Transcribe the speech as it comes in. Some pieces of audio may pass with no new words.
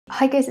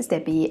Hi guys, it's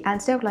Debbie, and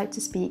today I would like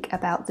to speak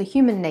about the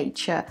human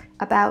nature,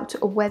 about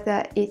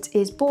whether it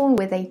is born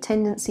with a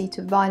tendency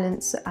to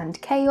violence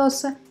and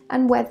chaos,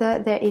 and whether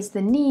there is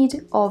the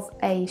need of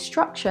a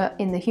structure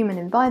in the human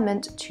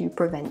environment to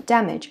prevent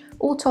damage,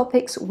 all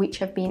topics which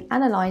have been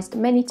analysed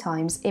many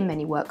times in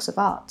many works of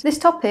art. This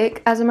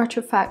topic, as a matter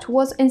of fact,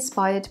 was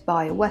inspired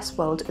by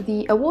Westworld,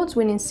 the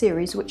awards-winning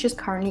series which is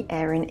currently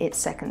airing its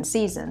second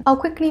season. I'll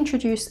quickly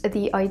introduce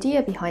the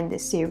idea behind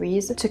this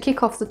series to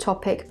kick off the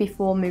topic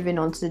before moving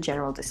on to the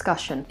general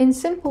discussion. In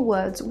simple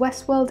words,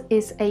 Westworld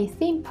is a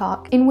theme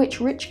park in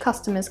which rich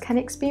customers can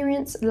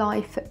experience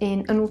life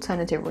in an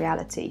alternative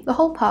reality. The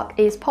whole park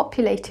is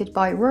populated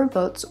by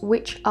robots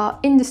which are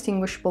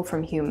indistinguishable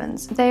from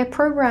humans. They are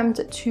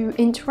programmed to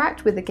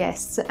interact with the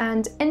guests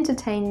and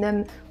entertain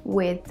them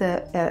with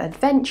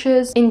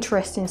adventures,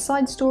 interesting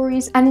side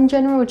stories, and in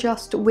general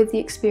just with the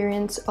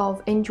experience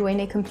of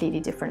enjoying a completely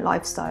different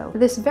lifestyle.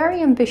 This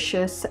very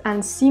ambitious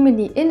and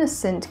seemingly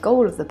innocent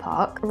goal of the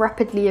park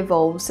rapidly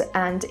evolves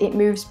and it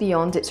moves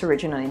beyond its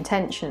original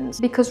intentions,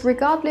 because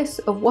regardless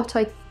of what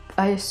I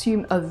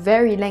assume are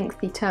very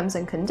lengthy terms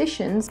and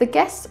conditions, the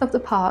guests of the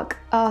park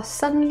are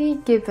suddenly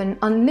given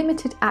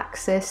unlimited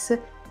access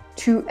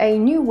to a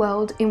new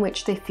world in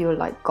which they feel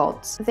like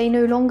gods. They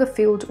no longer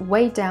feel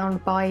weighed down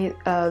by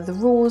the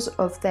rules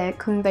of their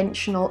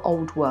conventional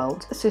old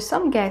world. So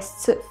some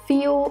guests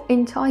feel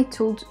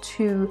entitled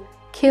to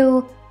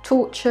kill,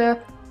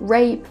 torture,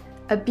 rape,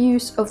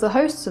 abuse of the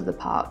hosts of the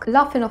park,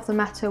 laughing off the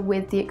matter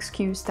with the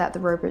excuse that the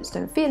robots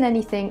don't feel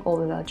anything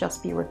or they'll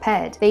just be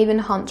repaired. They even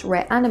hunt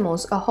rare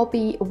animals, a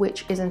hobby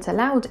which isn't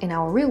allowed in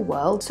our real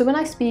world. So when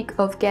I speak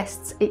of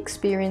guests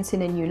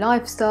experiencing a new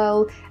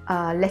lifestyle,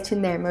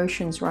 letting their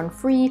emotions run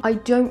free, I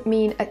don't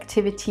mean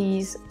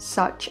activities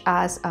such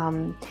as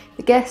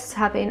the guests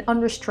having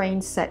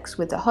unrestrained sex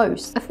with the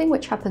host, a thing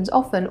which happens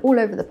often all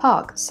over the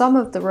park. Some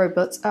of the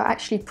robots are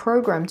actually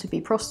programmed to be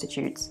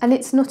prostitutes. And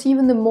it's not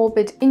even the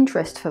morbid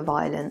interest for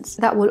violence.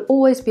 That will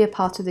always be a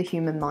part of the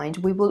human mind.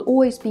 We will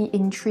always be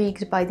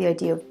intrigued by the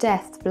idea of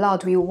death,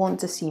 blood, we will want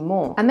to see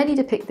more. And many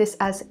depict this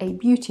as a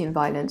beauty in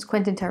violence.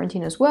 Quentin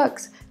Tarantino's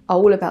works are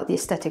all about the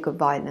aesthetic of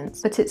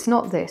violence, but it's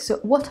not this. So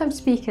what I'm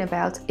speaking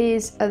about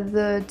is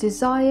the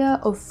desire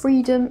of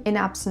freedom in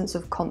absence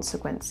of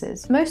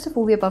consequences. Most of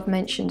all the above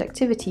mentioned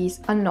activities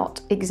are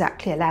not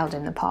exactly allowed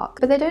in the park,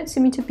 but there don't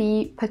seem to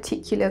be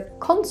particular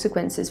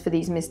consequences for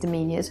these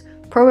misdemeanors,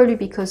 probably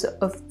because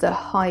of the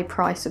high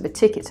price of a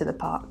ticket to the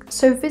park.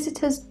 So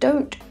visitors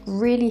don't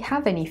really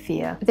have any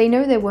fear. They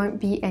know there won't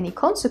be any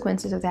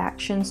consequences of their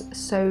actions,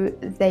 so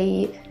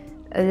they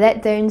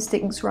let their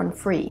instincts run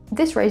free.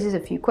 This raises a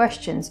few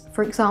questions.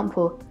 For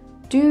example,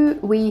 do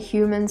we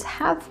humans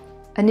have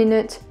an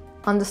innate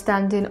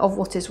understanding of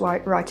what is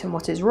right and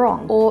what is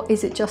wrong? Or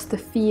is it just the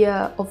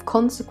fear of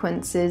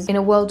consequences in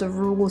a world of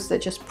rules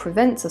that just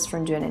prevents us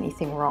from doing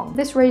anything wrong?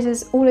 This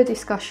raises all a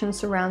discussion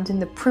surrounding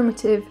the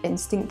primitive,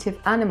 instinctive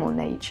animal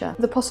nature,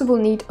 the possible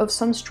need of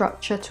some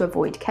structure to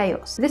avoid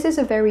chaos. This is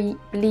a very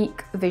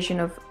bleak vision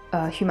of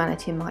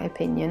humanity in my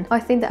opinion. I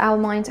think that our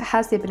mind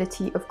has the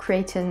ability of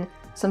creating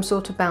some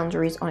sort of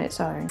boundaries on its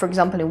own. For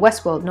example, in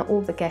Westworld, not all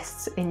the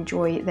guests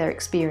enjoy their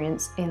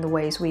experience in the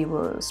ways we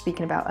were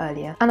speaking about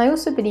earlier. And I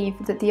also believe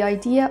that the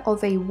idea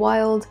of a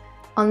wild,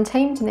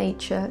 untamed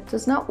nature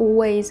does not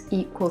always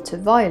equal to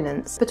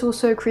violence, but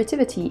also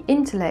creativity,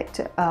 intellect,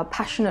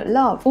 passionate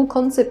love, all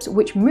concepts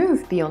which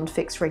move beyond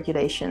fixed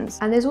regulations.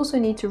 And there's also a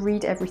need to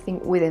read everything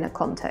within a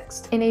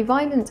context. In a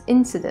violent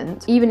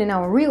incident, even in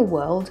our real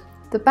world,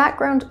 the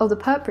background of the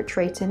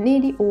perpetrator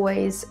nearly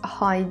always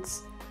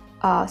hides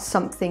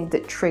something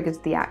that triggers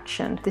the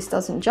action. This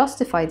doesn't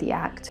justify the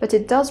act, but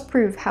it does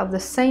prove how the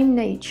same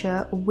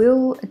nature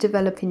will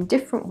develop in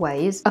different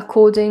ways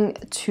according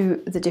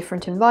to the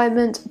different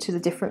environment, to the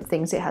different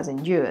things it has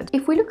endured.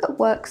 If we look at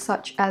works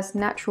such as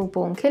Natural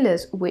Born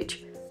Killers,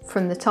 which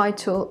from the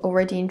title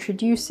already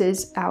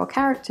introduces our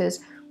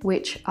characters,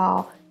 which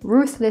are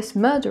ruthless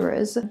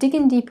murderers,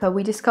 digging deeper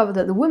we discover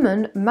that the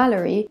woman,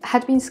 Mallory,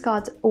 had been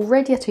scarred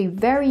already at a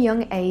very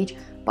young age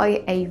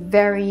by a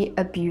very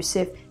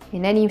abusive,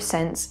 in any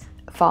sense,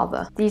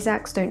 father. These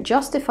acts don't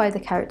justify the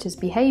character's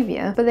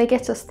behaviour, but they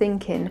get us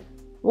thinking,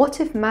 what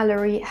if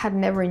Mallory had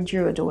never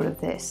endured all of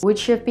this? Would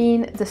she have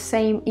been the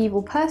same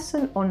evil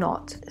person or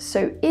not?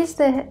 So is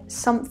there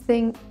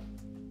something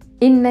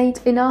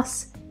innate in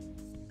us?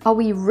 Are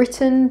we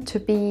written to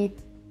be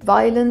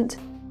violent?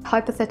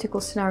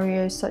 Hypothetical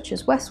scenarios such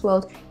as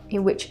Westworld,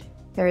 in which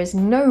there is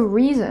no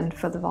reason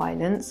for the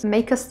violence,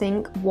 make us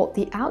think what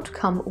the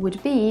outcome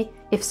would be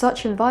if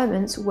such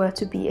environments were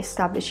to be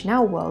established in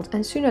our world,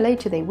 and sooner or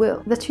later they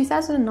will. The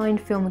 2009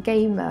 film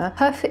Gamer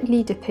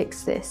perfectly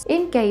depicts this.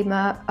 In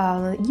Gamer,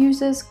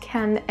 users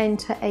can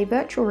enter a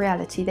virtual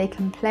reality. They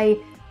can play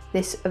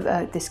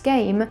this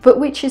game, but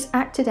which is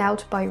acted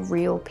out by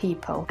real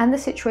people, and the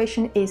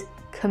situation is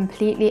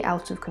completely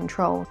out of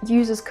control.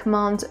 Users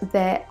command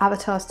their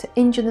avatars to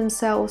injure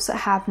themselves,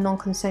 have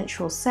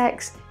non-consensual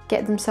sex,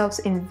 get themselves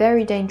in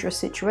very dangerous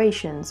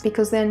situations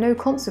because there are no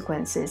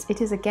consequences. It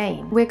is a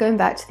game. We're going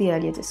back to the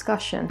earlier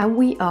discussion, and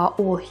we are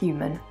all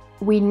human.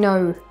 We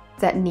know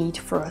that need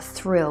for a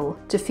thrill,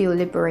 to feel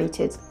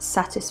liberated,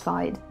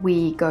 satisfied.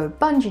 We go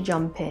bungee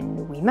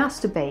jumping, we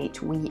masturbate,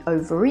 we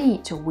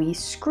overeat, we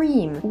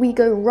scream, we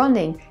go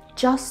running,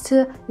 just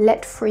to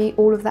let free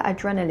all of that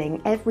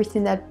adrenaline,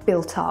 everything that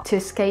built up, to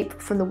escape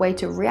from the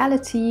weight of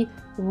reality.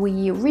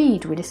 We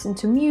read, we listen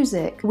to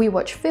music, we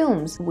watch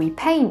films, we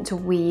paint,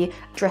 we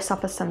dress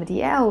up as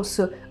somebody else,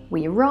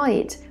 we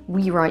write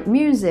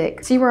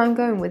music. See where I'm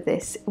going with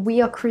this?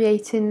 We are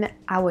creating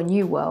our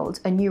new world,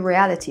 a new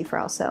reality for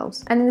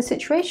ourselves. And in the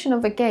situation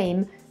of a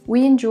game,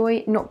 we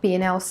enjoy not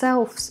being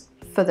ourselves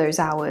for those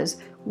hours.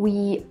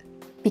 We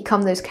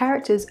become those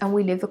characters and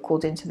we live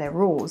according to their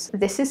rules.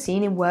 This is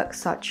seen in works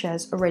such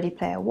as Ready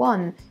Player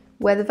One,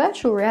 where the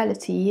virtual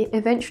reality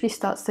eventually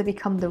starts to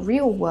become the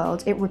real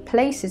world. It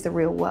replaces the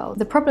real world.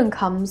 The problem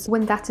comes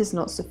when that is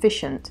not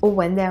sufficient, or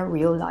when there are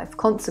real life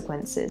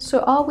consequences. So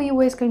are we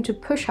always going to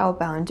push our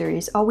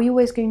boundaries? Are we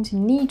always going to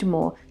need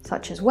more,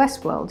 such as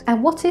Westworld?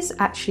 And what is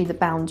actually the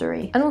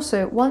boundary? And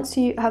also, once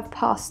you have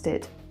passed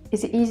it,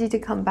 is it easy to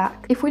come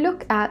back? If we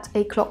look at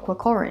A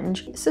Clockwork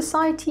Orange,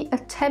 society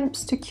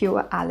attempts to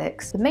cure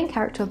Alex, the main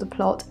character of the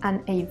plot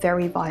and a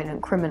very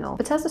violent criminal.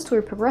 But as the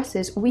story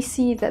progresses, we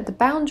see that the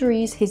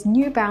boundaries, his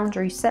new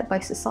boundaries set by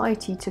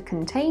society to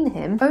contain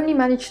him, only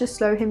manage to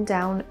slow him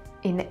down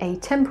in a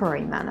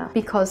temporary manner,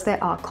 because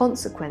there are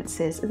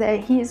consequences.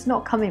 He is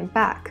not coming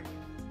back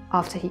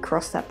after he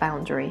crossed that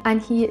boundary,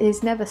 and he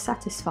is never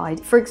satisfied.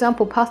 For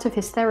example, part of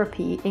his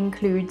therapy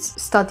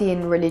includes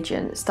studying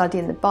religion,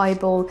 studying the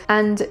Bible,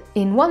 and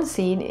in one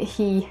scene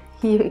he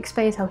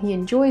explains how he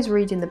enjoys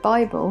reading the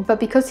Bible, but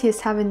because he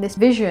is having this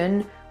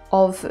vision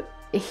of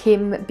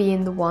him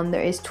being the one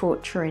that is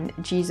torturing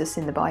Jesus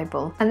in the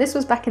Bible. And this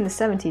was back in the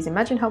 70s.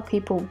 Imagine how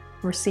people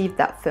received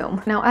that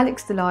film. Now,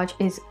 Alex DeLarge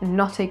is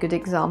not a good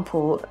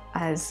example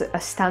as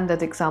a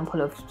standard example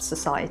of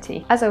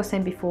society. As I was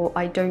saying before,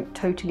 I don't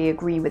totally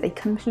agree with a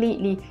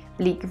completely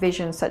bleak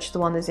vision such as the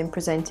one that's been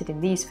presented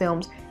in these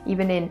films,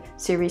 even in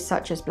series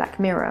such as Black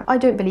Mirror. I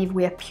don't believe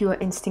we are pure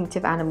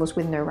instinctive animals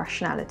with no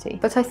rationality.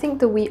 But I think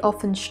that we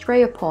often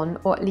stray upon,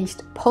 or at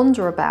least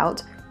ponder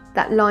about,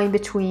 that line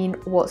between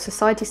what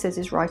society says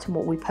is right and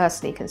what we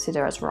personally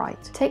consider as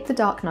right. Take The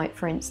Dark Knight,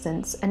 for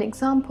instance, an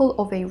example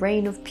of a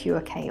reign of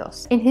pure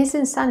chaos. In his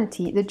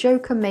insanity, the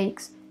Joker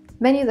makes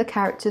many of the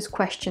characters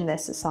question their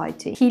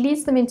society. He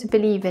leads them into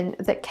believing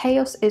that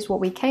chaos is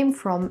what we came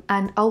from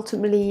and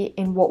ultimately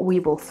in what we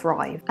will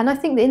thrive. And I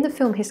think that in the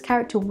film, his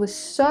character was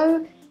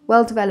so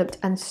well developed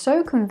and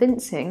so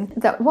convincing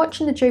that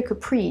watching the Joker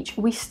preach,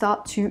 we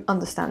start to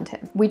understand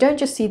him. We don't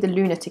just see the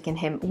lunatic in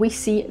him, we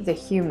see the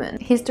human.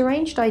 His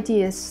deranged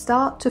ideas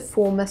start to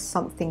form us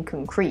something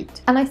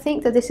concrete. And I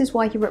think that this is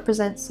why he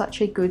represents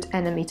such a good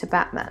enemy to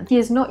Batman. He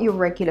is not your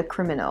regular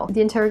criminal.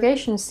 The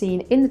interrogation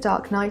scene in The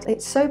Dark Knight,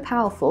 it's so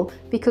powerful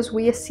because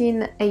we are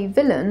seeing a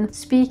villain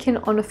speaking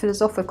on a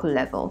philosophical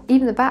level.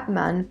 Even the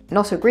Batman,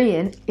 not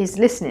agreeing, is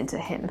listening to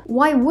him.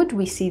 Why would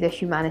we see the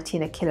humanity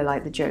in a killer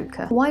like the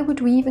Joker? Why would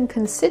we even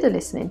consider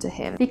listening to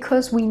him?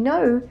 Because we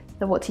know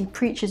that what he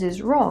preaches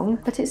is wrong,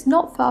 but it's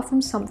not far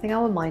from something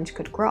our mind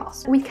could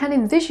grasp. We can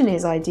envision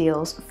his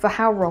ideals for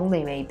how wrong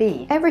they may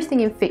be.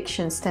 Everything in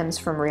fiction stems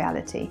from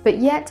reality, but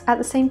yet at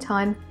the same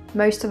time,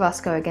 most of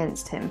us go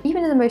against him.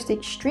 Even in the most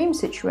extreme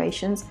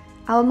situations,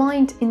 our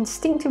mind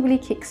instinctively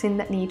kicks in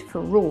that need for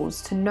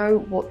rules, to know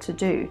what to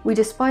do. We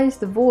despise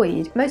the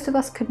void. Most of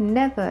us could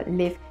never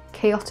live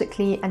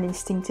chaotically and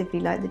instinctively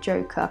like the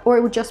Joker, or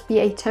it would just be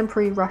a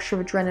temporary rush of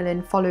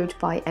adrenaline followed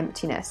by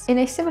emptiness. In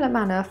a similar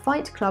manner,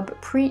 Fight Club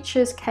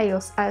preaches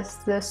chaos as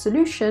the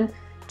solution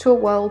to a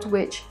world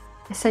which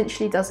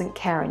essentially doesn't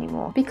care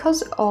anymore.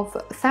 Because of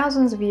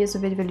thousands of years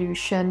of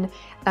evolution,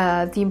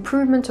 the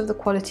improvement of the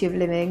quality of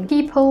living,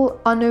 people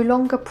are no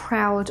longer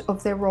proud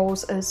of their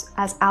roles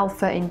as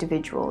alpha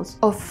individuals,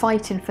 of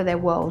fighting for their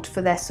world,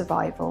 for their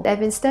survival.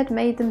 They've instead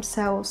made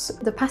themselves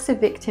the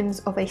passive victims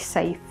of a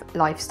safe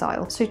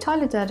lifestyle. So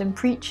Tyler Durden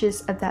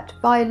preaches that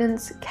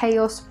violence,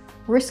 chaos,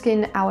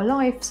 risking our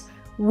lives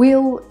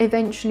will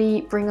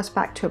eventually bring us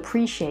back to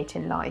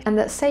appreciating life, and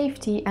that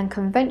safety and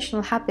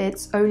conventional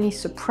habits only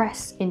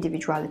suppress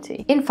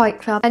individuality. In Fight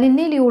Club, and in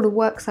nearly all the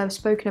works I've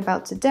spoken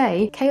about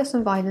today, chaos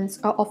and violence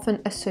are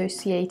often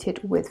associated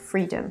with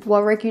freedom,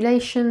 while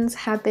regulations,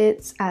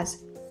 habits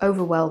as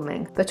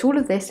overwhelming. But all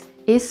of this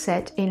is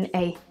set in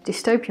a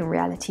dystopian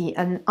reality,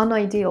 an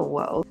unideal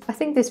world. I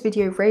think this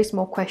video raised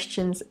more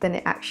questions than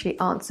it actually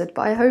answered,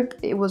 but I hope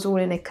it was all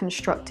in a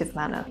constructive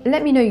manner.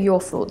 Let me know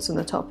your thoughts on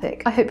the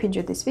topic. I hope you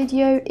enjoyed this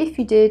video. If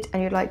you did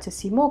and you'd like to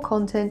see more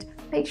content,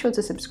 make sure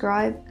to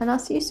subscribe, and I'll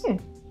see you soon.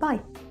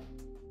 Bye!